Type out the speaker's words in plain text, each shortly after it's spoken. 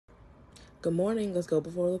Good morning. Let's go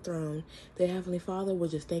before the throne. Dear Heavenly Father, we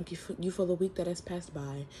just thank you for the week that has passed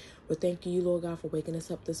by. We're thanking you, Lord God, for waking us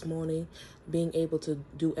up this morning, being able to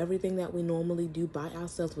do everything that we normally do by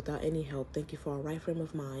ourselves without any help. Thank you for our right frame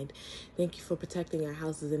of mind. Thank you for protecting our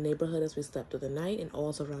houses and neighborhood as we slept through the night and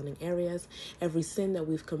all surrounding areas. Every sin that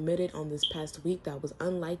we've committed on this past week that was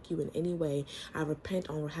unlike you in any way, I repent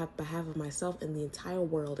on behalf of myself and the entire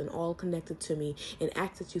world and all connected to me, and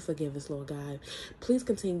ask that you forgive us, Lord God. Please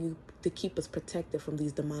continue to keep us protected from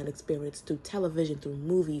these demonic spirits through television, through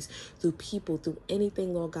movies, through people, through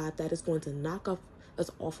anything, Lord God, that is going to knock us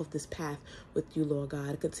off of this path with you, Lord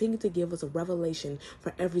God. Continue to give us a revelation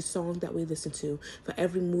for every song that we listen to, for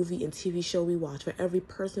every movie and TV show we watch, for every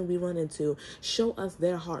person we run into. Show us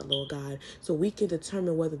their heart, Lord God, so we can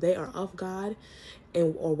determine whether they are of God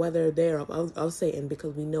or whether they're of Satan,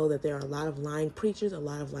 because we know that there are a lot of lying preachers, a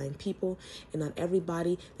lot of lying people, and not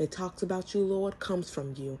everybody that talks about you, Lord, comes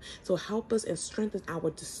from you. So help us and strengthen our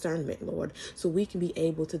discernment, Lord, so we can be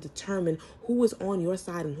able to determine who is on your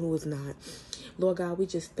side and who is not. Lord God, we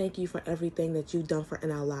just thank you for everything that you've done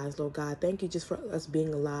in our lives, Lord God. Thank you just for us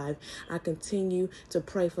being alive. I continue to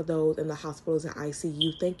pray for those in the hospitals and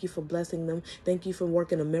ICU. Thank you for blessing them. Thank you for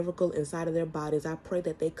working a miracle inside of their bodies. I pray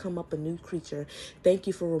that they come up a new creature. Thank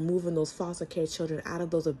you for removing those foster care children out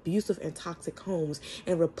of those abusive and toxic homes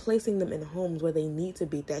and replacing them in homes where they need to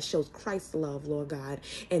be, that shows Christ's love, Lord God,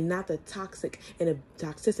 and not the toxicity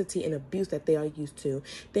and abuse that they are used to.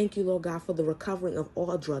 Thank you, Lord God, for the recovering of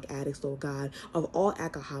all drug addicts, Lord God, of all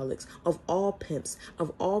alcoholics, of all pimps,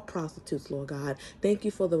 of all prostitutes, Lord God. Thank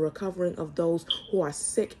you for the recovering of those who are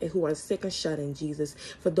sick and shut in, Jesus.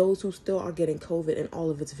 For those who still are getting COVID and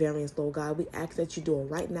all of its variants, Lord God, we ask that you do a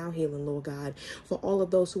right now healing, Lord God. For all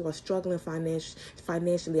of those who are struggling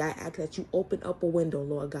financially, I ask that you open up a window,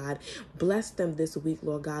 Lord God. Bless them this week,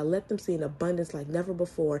 Lord God. Let them see an abundance like never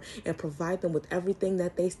before and provide them with everything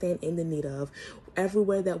that they stand in the need of.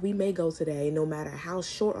 Everywhere that we may go today, no matter how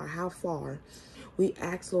short or how far, we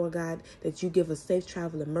ask, Lord God, that you give us safe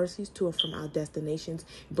travel and mercies to and from our destinations.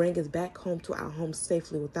 Bring us back home to our homes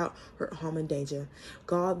safely without hurt, harm, and danger.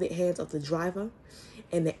 Guard the hands of the driver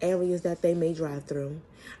and the areas that they may drive through.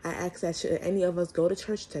 I ask that should any of us go to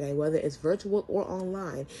church today, whether it's virtual or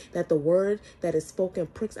online, that the word that is spoken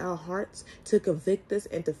pricks our hearts to convict us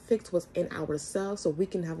and to fix what's in ourselves so we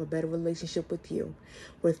can have a better relationship with you.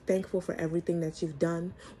 We're thankful for everything that you've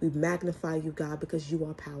done. We magnify you, God, because you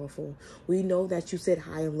are powerful. We know that you sit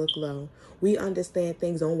high and look low. We understand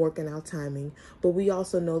things don't work in our timing, but we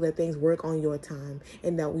also know that things work on your time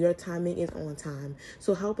and that your timing is on time.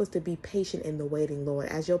 So help us to be patient in the waiting, Lord.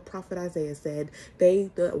 As your prophet Isaiah said, they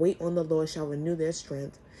that wait on the Lord shall renew their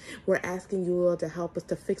strength. We're asking you, Lord, to help us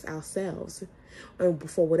to fix ourselves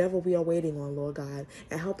for whatever we are waiting on, Lord God,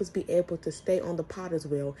 and help us be able to stay on the potter's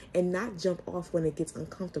wheel and not jump off when it gets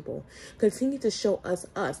uncomfortable. Continue to show us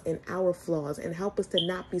and our flaws, and help us to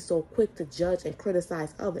not be so quick to judge and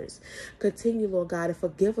criticize others. Continue, Lord God, and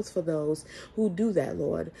forgive us for those who do that,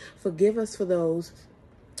 Lord. Forgive us for those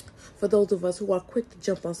of us who are quick to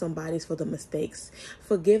jump on somebody's for the mistakes.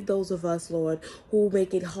 Forgive those of us, Lord, who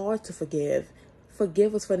make it hard to forgive.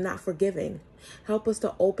 Forgive us for not forgiving. Help us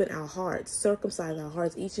to open our hearts, circumcise our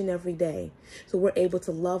hearts each and every day, so we're able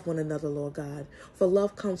to love one another, Lord God. For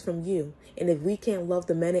love comes from you. And if we can't love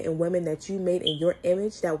the men and women that you made in your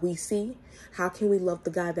image that we see, how can we love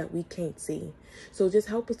the God that we can't see? So just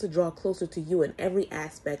help us to draw closer to you in every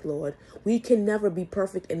aspect, Lord. We can never be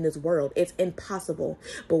perfect in this world. It's impossible.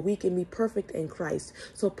 But we can be perfect in Christ.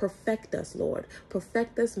 So perfect us, Lord.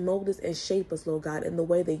 Perfect us, mold us, and shape us, Lord God, in the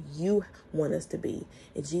way that you want us to be.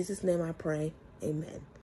 In Jesus' name I pray. Amen.